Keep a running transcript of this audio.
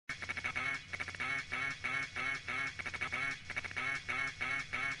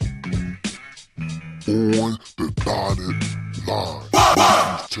on the dotted line.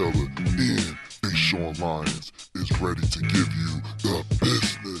 Marquise Taylor and Deshaun Lyons is ready to give you the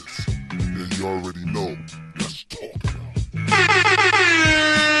business. And you already know, let's talk about it.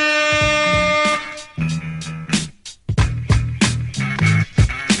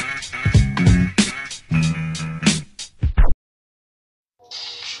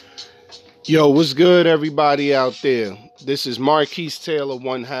 Yo, what's good, everybody out there? This is Marquise Taylor,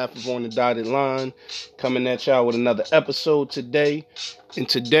 one half of On the Dotted Line, coming at y'all with another episode today. And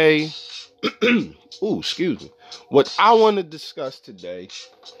today, what I want to discuss today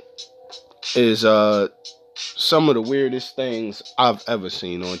is some of the weirdest things I've ever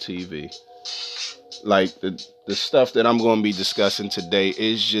seen on TV. Like, the stuff that I'm going to be discussing today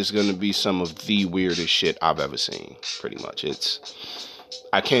is just going to be some of the weirdest shit I've ever seen, pretty much.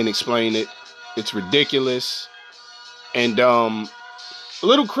 I can't explain it. It's ridiculous and a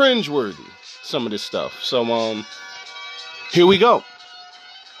little cringeworthy, some of this stuff. So here we go.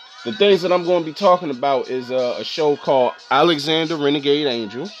 The things that I'm going to be talking about is a show called Alexander Renegade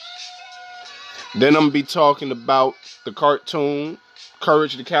Angel. Then I'm going to be talking about the cartoon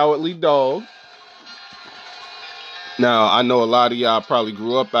Courage the Cowardly Dog. Now, I know a lot of y'all probably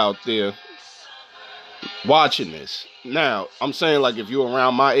grew up out there watching this. Now, I'm saying, like, if you're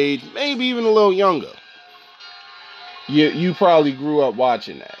around my age, maybe even a little younger, you probably grew up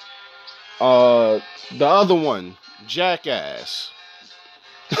watching that. The other one, Jackass.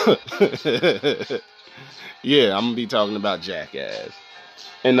 Yeah, I'm going to be talking about Jackass.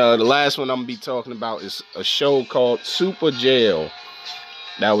 And the last one I'm going to be talking about is a show called Super Jail.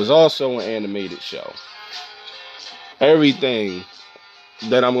 That was also an animated show. Everything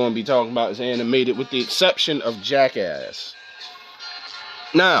that I'm going to be talking about is animated with the exception of Jackass.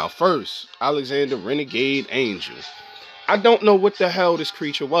 Now, first, Alexander Renegade Angel. I don't know what the hell this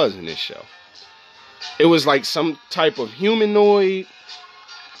creature was in this show. It was like some type of humanoid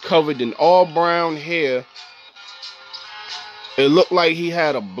covered in all brown hair. It looked like he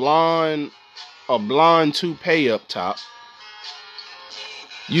had a blonde toupee up top.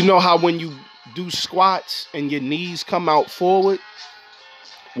 You know how when you do squats and your knees come out forward?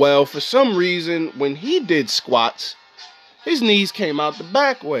 Well, for some reason, when he did squats, his knees came out the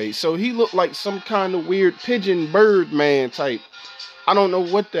back way. So he looked like some kind of weird pigeon bird man type. I don't know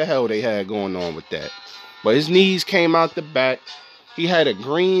what the hell they had going on with that. But his knees came out the back. He had a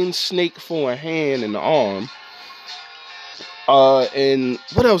green snake for a hand and an arm. And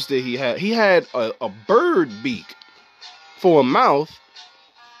what else did he have? He had a bird beak for a mouth.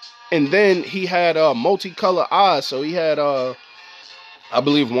 And then he had multicolored eyes. So he had I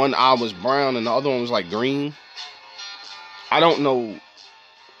believe one eye was brown and the other one was like green. I don't know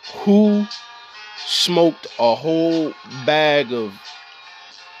who smoked a whole bag of,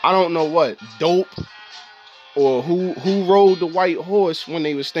 I don't know what, dope, or who rode the white horse when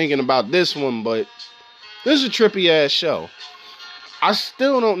they was thinking about this one, but this is a trippy ass show. I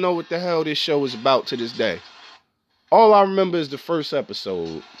still don't know what the hell this show is about to this day. All I remember is the first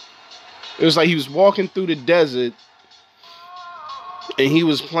episode. It was like he was walking through the desert and he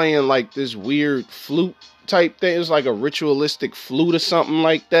was playing like this weird flute type thing. It was like a ritualistic flute or something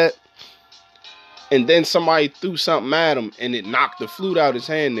like that. And then somebody threw something at him and it knocked the flute out of his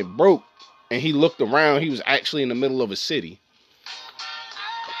hand and it broke. And he looked around. He was actually in the middle of a city.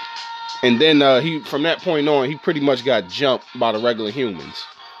 And then from that point on, he pretty much got jumped by the regular humans.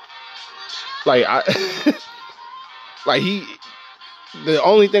 The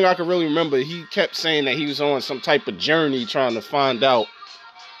only thing I can really remember, he kept saying that he was on some type of journey trying to find out.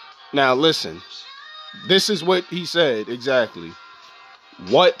 Now, listen. This is what he said exactly.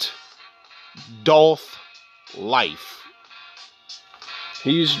 What doth life?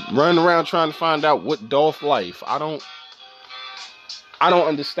 He's running around trying to find out what doth life. I don't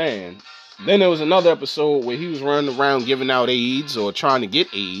understand. Then there was another episode where he was running around giving out AIDS or trying to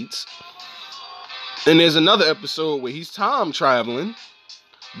get AIDS. And there's another episode where he's time traveling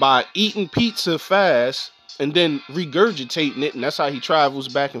by eating pizza fast and then regurgitating it, and that's how he travels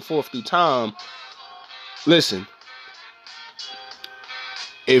back and forth through time. Listen,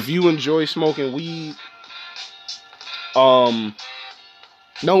 if you enjoy smoking weed, don't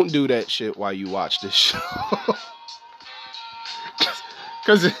do that shit while you watch this show.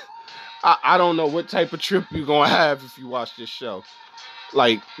 Because I don't know what type of trip you're going to have if you watch this show.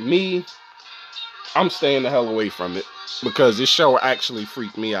 Like me, I'm staying the hell away from it because this show actually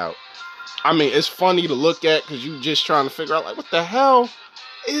freaked me out. I mean, it's funny to look at because you're just trying to figure out, like, what the hell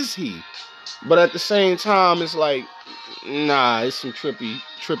is he? But at the same time, it's like, nah, it's some trippy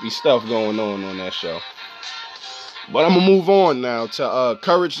stuff going on that show. But I'm going to move on now to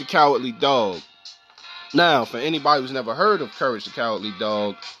Courage the Cowardly Dog. Now, for anybody who's never heard of Courage the Cowardly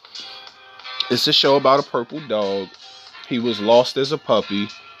Dog, it's a show about a purple dog. He was lost as a puppy,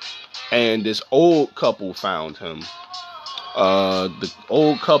 and this old couple found him. The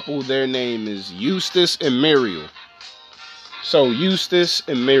old couple, their name is Eustace and Muriel. So Eustace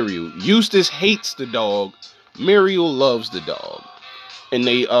and Muriel. Eustace hates the dog. Muriel loves the dog. And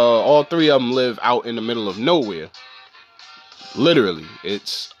they, all three of them live out in the middle of nowhere. Literally,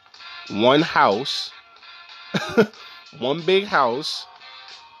 it's one house, one big house,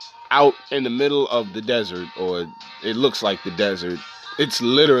 out in the middle of the desert, or it looks like the desert. It's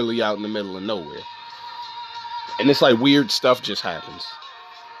literally out in the middle of nowhere. And it's like weird stuff just happens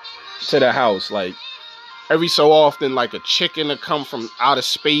to the house. Like every so often, like a chicken will come from out of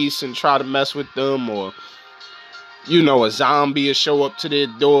space and try to mess with them, or, you know, a zombie will show up to their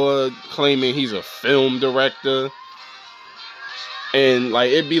door claiming he's a film director. And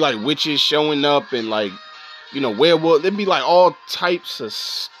like it'd be like witches showing up, and like, you know, werewolves. It'd be like all types of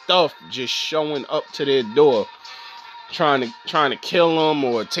stuff just showing up to their door, trying to kill them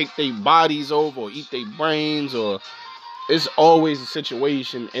or take their bodies over or eat their brains. Or it's always a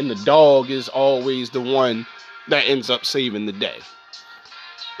situation, and the dog is always the one that ends up saving the day.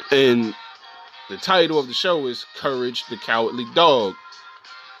 And the title of the show is Courage the Cowardly Dog.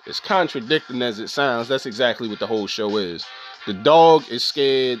 As contradicting as it sounds, that's exactly what the whole show is. The dog is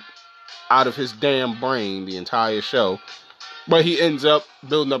scared out of his damn brain the entire show, but he ends up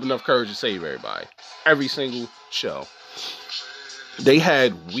building up enough courage to save everybody. Every single show. They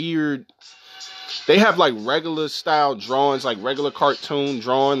have like regular style drawings, like regular cartoon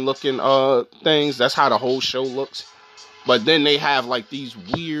drawing looking things. That's how the whole show looks. But then they have like these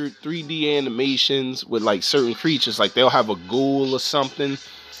weird 3D animations with like certain creatures. Like they'll have a ghoul or something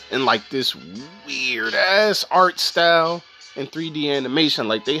in like this weird ass art style and 3D animation.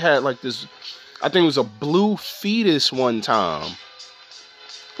 Like they had like this, I think it was a blue fetus one time.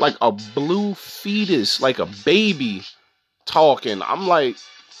 Like a blue fetus, like a baby talking. I'm like,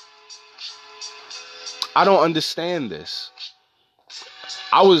 I don't understand this.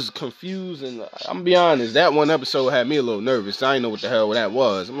 I was confused, and I'm gonna be honest, that one episode had me a little nervous. I didn't know what the hell that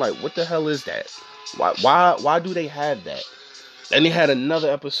was. I'm like, what the hell is that? Why do they have that? And they had another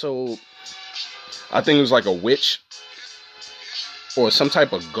episode, I think it was like a witch or some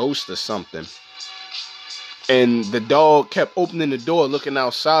type of ghost or something. And the dog kept opening the door, looking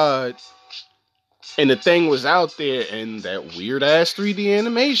outside, and the thing was out there, and that weird ass 3D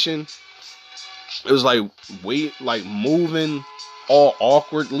animation, it was like moving all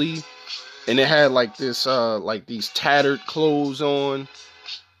awkwardly, and it had like this like these tattered clothes on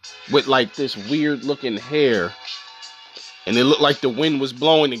with like this weird looking hair, and it looked like the wind was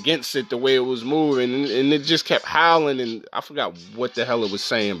blowing against it the way it was moving, and it just kept howling, and I forgot what the hell it was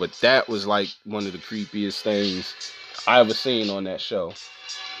saying, but that was like one of the creepiest things I ever seen on that show,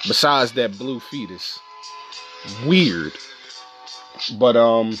 besides that blue fetus. Weird. But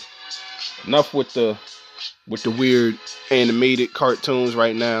enough with the weird animated cartoons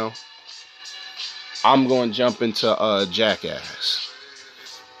right now. I'm going to jump into Jackass.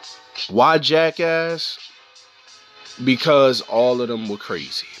 Why Jackass? Because all of them were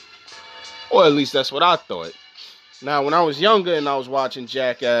crazy. Or at least that's what I thought. Now, when I was younger and I was watching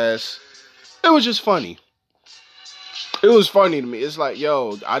Jackass, it was just funny. It was funny to me. It's like,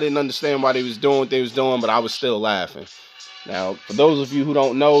 yo, I didn't understand why they was doing what they was doing, but I was still laughing. Now, for those of you who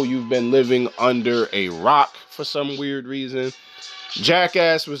don't know, you've been living under a rock for some weird reason.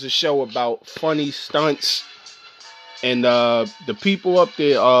 Jackass was a show about funny stunts. And the people up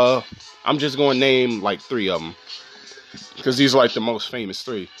there, I'm just going to name like 3 of them, because these are like the most famous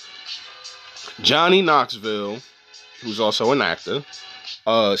 3. Johnny Knoxville, who's also an actor,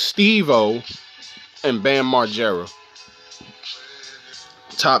 Steve-O, and Bam Margera.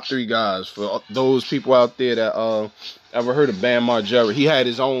 Top 3 guys. For those people out there that ever heard of Bam Margera, he had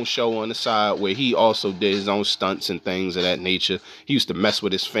his own show on the side where he also did his own stunts and things of that nature. He used to mess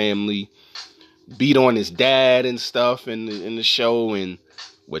with his family, beat on his dad and stuff in the show, and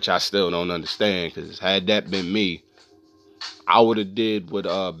which I still don't understand, because had that been me, I would have did what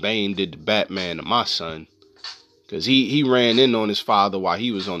Bane did to Batman to my son. Because he ran in on his father while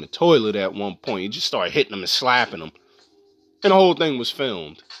he was on the toilet at one point. He just started hitting him and slapping him. And the whole thing was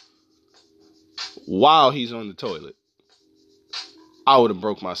filmed while he's on the toilet. I would have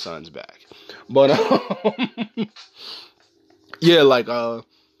broke my son's back. But, yeah, like, the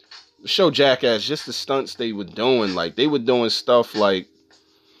show Jackass, just the stunts they were doing. Like, they were doing stuff like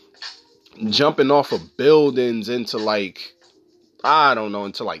jumping off of buildings into, like I don't know,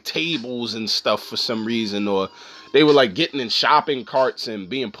 into like tables and stuff for some reason, or they were like getting in shopping carts and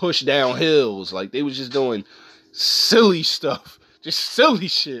being pushed down hills. Like they was just doing silly stuff, just silly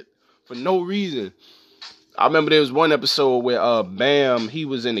shit for no reason. I remember there was one episode where Bam, he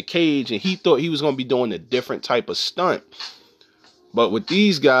was in a cage and he thought he was gonna be doing a different type of stunt. But what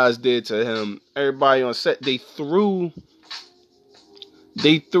these guys did to him, everybody on set, they threw,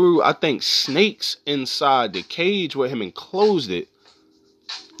 I think, snakes inside the cage with him and closed it.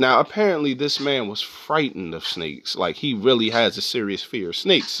 Now, apparently, this man was frightened of snakes. Like, he really has a serious fear of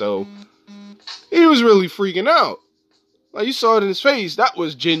snakes. So, he was really freaking out. Like, you saw it in his face. That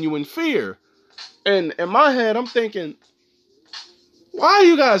was genuine fear. And in my head, I'm thinking, why are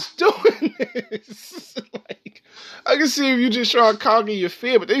you guys doing this? Like, I can see if you just trying to conquer your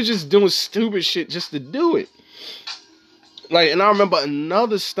fear, but they just doing stupid shit just to do it. Like, and I remember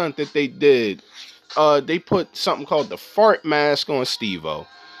another stunt that they did. They put something called the fart mask on Steve-O.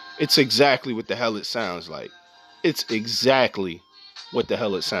 It's exactly what the hell it sounds like. It's exactly what the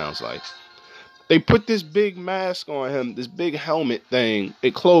hell it sounds like. They put this big mask on him, this big helmet thing.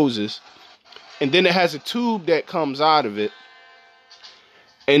 It closes. And then it has a tube that comes out of it.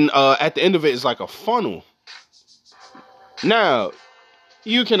 And at the end of it is like a funnel. Now,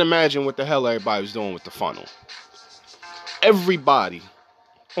 you can imagine what the hell everybody was doing with the funnel. Everybody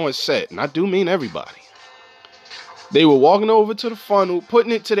on set, and I do mean everybody, they were walking over to the funnel,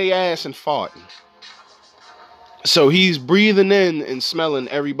 putting it to their ass and farting. So he's breathing in and smelling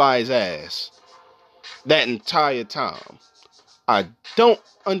everybody's ass that entire time. I don't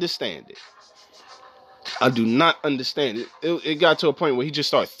understand it. I do not understand it. It got to a point where he just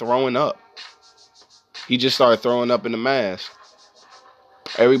started throwing up. He just started throwing up in the mask.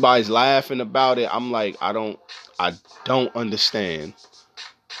 Everybody's laughing about it. I'm like, I don't understand.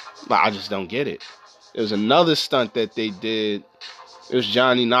 Like, I just don't get it. There was another stunt that they did. It was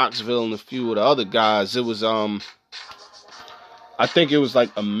Johnny Knoxville and a few of the other guys. It was I think it was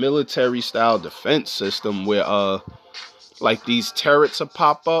like a military style defense system where like these turrets will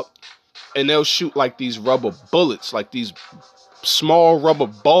pop up and they'll shoot like these rubber bullets, like these small rubber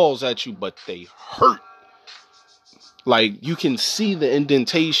balls at you, but they hurt. Like, you can see the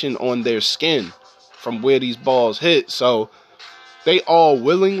indentation on their skin from where these balls hit. So they all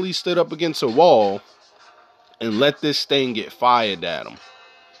willingly stood up against a wall and let this thing get fired at them.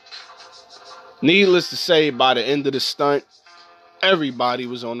 Needless to say, by the end of the stunt, everybody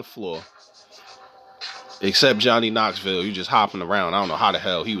was on the floor. Except Johnny Knoxville. He just hopping around. I don't know how the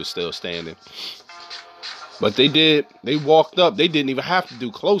hell he was still standing. But they walked up. They didn't even have to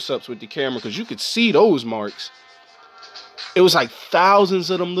do close-ups with the camera because you could see those marks. It was like thousands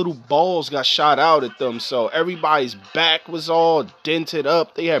of them little balls got shot out at them. So everybody's back was all dented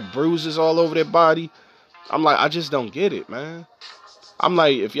up. They had bruises all over their body. I'm like, I just don't get it, man. I'm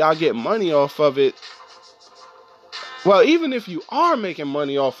like, if y'all get money off of it, well, even if you are making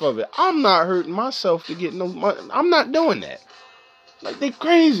money off of it, I'm not hurting myself to get no money. I'm not doing that. Like, they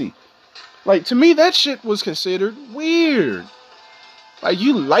crazy. Like, to me, that shit was considered weird. Like,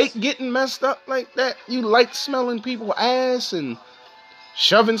 you like getting messed up like that? You like smelling people's ass and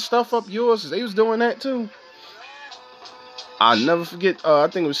shoving stuff up yours? They was doing that too. I'll never forget, I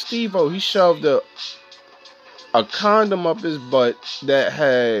think it was Steve-O. He shoved a condom up his butt that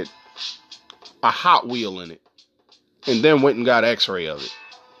had a Hot Wheel in it. And then went and got an x-ray of it.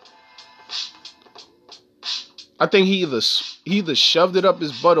 I think he either shoved it up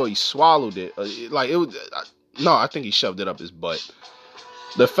his butt or he swallowed it. I think he shoved it up his butt.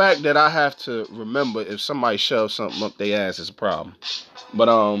 The fact that I have to remember if somebody shoves something up their ass is a problem. But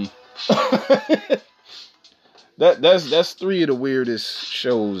that's three of the weirdest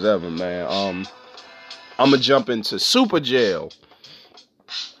shows ever, man. I'm gonna jump into Super Jail.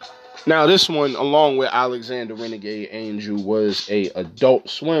 Now, this one, along with Alexander Renegade Angel, was a Adult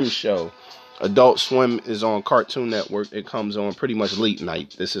Swim show. Adult Swim is on Cartoon Network. It comes on pretty much late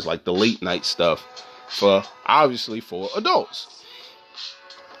night. This is like the late night stuff obviously for adults.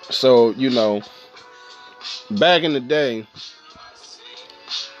 So, you know, back in the day,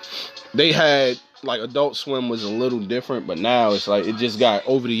 they had, like, Adult Swim was a little different, but now it's like, it just got,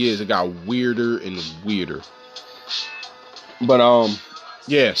 over the years, it got weirder and weirder. But,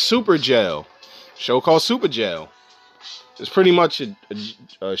 yeah, Super Jail. Show called Super Jail. It's pretty much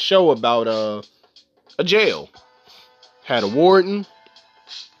a show about a jail. Had a warden,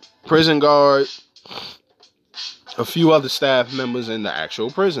 prison guard, a few other staff members, and the actual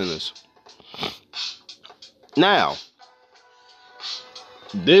prisoners. Now,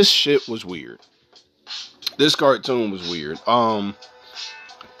 this shit was weird. This cartoon was weird.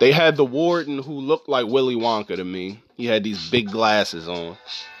 They had the warden who looked like Willy Wonka to me. He had these big glasses on.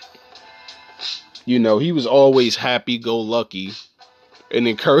 You know, he was always happy-go-lucky and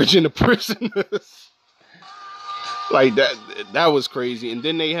encouraging the prisoners. Like, that was crazy. And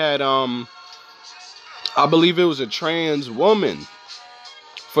then they had, I believe it was a trans woman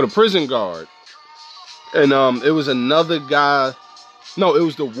for the prison guard. And it was another guy. No, it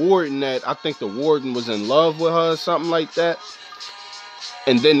was the warden that, I think the warden was in love with her or something like that.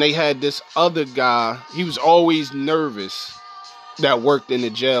 And then they had this other guy. He was always nervous that worked in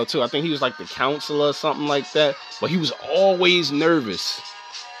the jail too. I think he was like the counselor or something like that. But he was always nervous.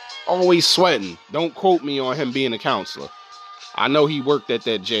 Always sweating. Don't quote me on him being a counselor. I know he worked at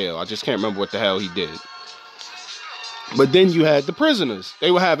that jail. I just can't remember what the hell he did. But then you had the prisoners. They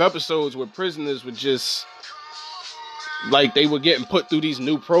would have episodes where prisoners would just, like, they were getting put through these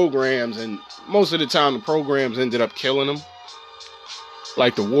new programs, and most of the time the programs ended up killing them.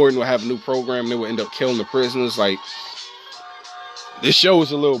 Like, the warden would have a new program, and they would end up killing the prisoners. Like, this show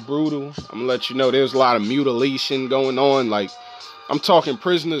was a little brutal. I'm gonna let you know there's a lot of mutilation going on. Like, I'm talking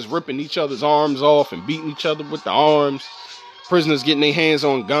prisoners ripping each other's arms off and beating each other with the arms. Prisoners getting their hands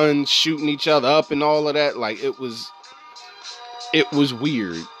on guns, shooting each other up and all of that. Like, it was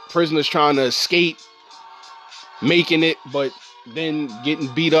weird. Prisoners trying to escape, making it, but then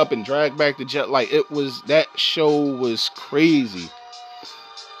getting beat up and dragged back to jail. Like, that show was crazy.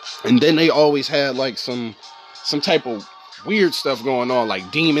 And then they always had like some type of weird stuff going on. Like,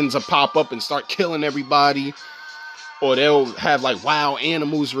 demons will pop up and start killing everybody. Or they'll have like wild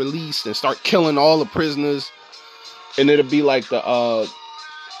animals released and start killing all the prisoners. And it'll be like the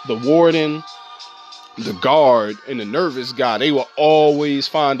warden, the guard, and the nervous guy. They will always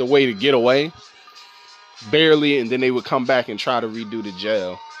find a way to get away. Barely, and then they would come back and try to redo the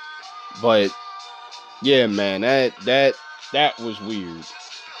jail. But yeah, man, that was weird.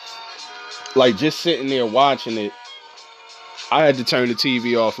 Like, just sitting there watching it, I had to turn the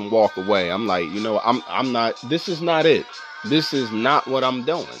TV off and walk away. I'm like, you know, I'm not, this is not it. This is not what I'm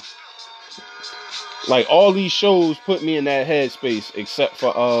doing. Like, all these shows put me in that headspace except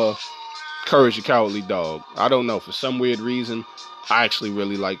for Courage the Cowardly Dog. I don't know, for some weird reason, I actually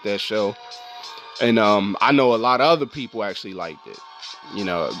really like that show. And I know a lot of other people actually liked it. You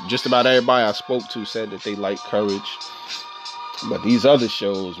know, just about everybody I spoke to said that they liked Courage. But these other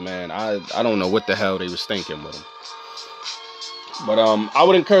shows, man, I don't know what the hell they was thinking with them. But I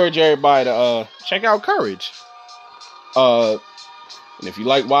would encourage everybody to check out Courage. And if you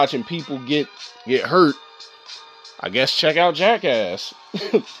like watching people get hurt, I guess check out Jackass.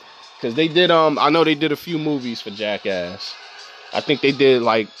 Because they did, I know they did a few movies for Jackass. I think they did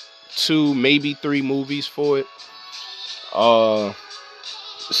like 2, maybe 3 movies for it.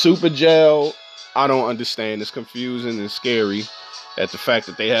 Super Jail, I don't understand. It's confusing and scary at the fact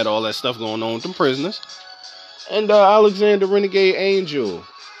that they had all that stuff going on with them prisoners. And Alexander Renegade Angel,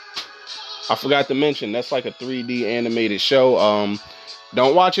 I forgot to mention, that's like a 3D animated show.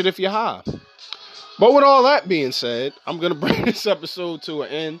 Don't watch it if you're high. But with all that being said, I'm going to bring this episode to an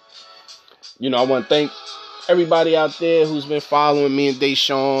end. You know, I want to thank everybody out there who's been following me and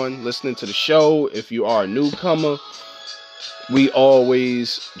Deshaun, listening to the show. If you are a newcomer, we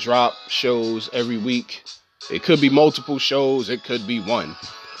always drop shows every week. It could be multiple shows. It could be one.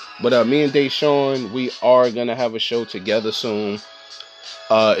 But me and Deshaun, we are going to have a show together soon.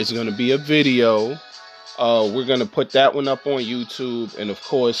 It's going to be a video. We're going to put that one up on YouTube. And, of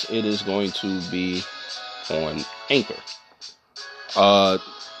course, it is going to be on Anchor.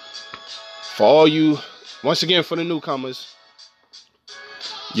 For all you, once again, for the newcomers,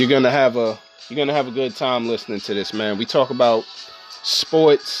 you're going to have a good time listening to this, man. We talk about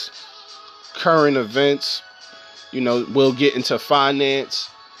sports, current events. You know, we'll get into finance.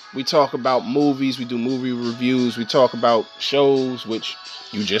 We talk about movies. We do movie reviews. We talk about shows, which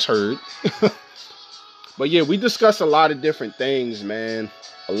you just heard. But yeah, we discuss a lot of different things, man.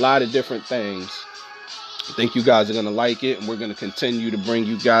 A lot of different things. I think you guys are going to like it. And we're going to continue to bring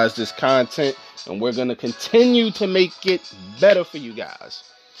you guys this content. And we're going to continue to make it better for you guys.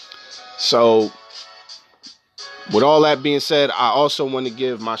 So, with all that being said, I also want to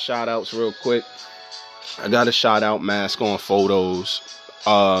give my shout outs real quick. I got to shout out Mask on Photos.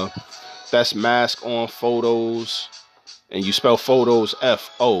 That's Mask on Photos. And you spell photos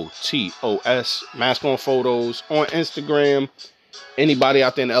Photos. Mask on Photos on Instagram. Anybody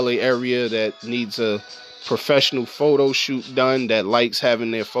out there in the LA area that needs a professional photo shoot done, that likes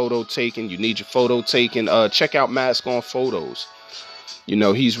having their photo taken, you need your photo taken, check out Mask on Photos. You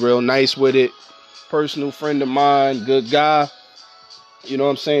know, he's real nice with it. Personal friend of mine, good guy. You know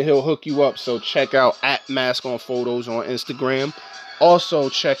what I'm saying? He'll hook you up. So check out @Mask on Photos on Instagram. Also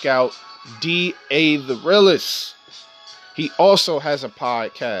check out D.A. the Realist. He also has a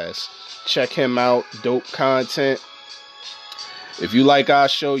podcast. Check him out. Dope content. If you like our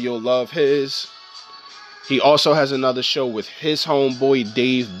show, you'll love his. He also has another show with his homeboy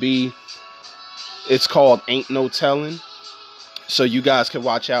Dave B. It's called Ain't No Telling. So you guys can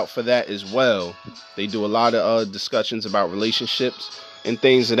watch out for that as well. They do a lot of discussions about relationships and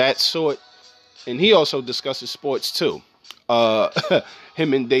things of that sort. And he also discusses sports too.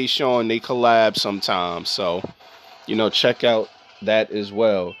 Him and Deshaun, they collab sometimes. So, check out that as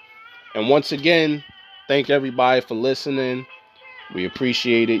well. And once again, thank everybody for listening. We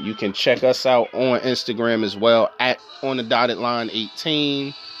appreciate it. You can check us out on Instagram as well at @OnTheDottedLine18.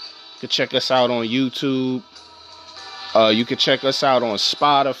 You can check us out on YouTube. You can check us out on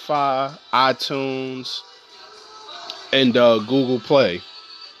Spotify, iTunes, and Google Play.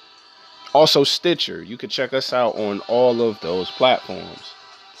 Also Stitcher. You can check us out on all of those platforms.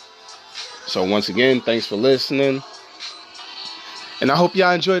 So once again, thanks for listening. And I hope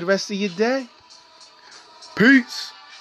y'all enjoy the rest of your day. Peace.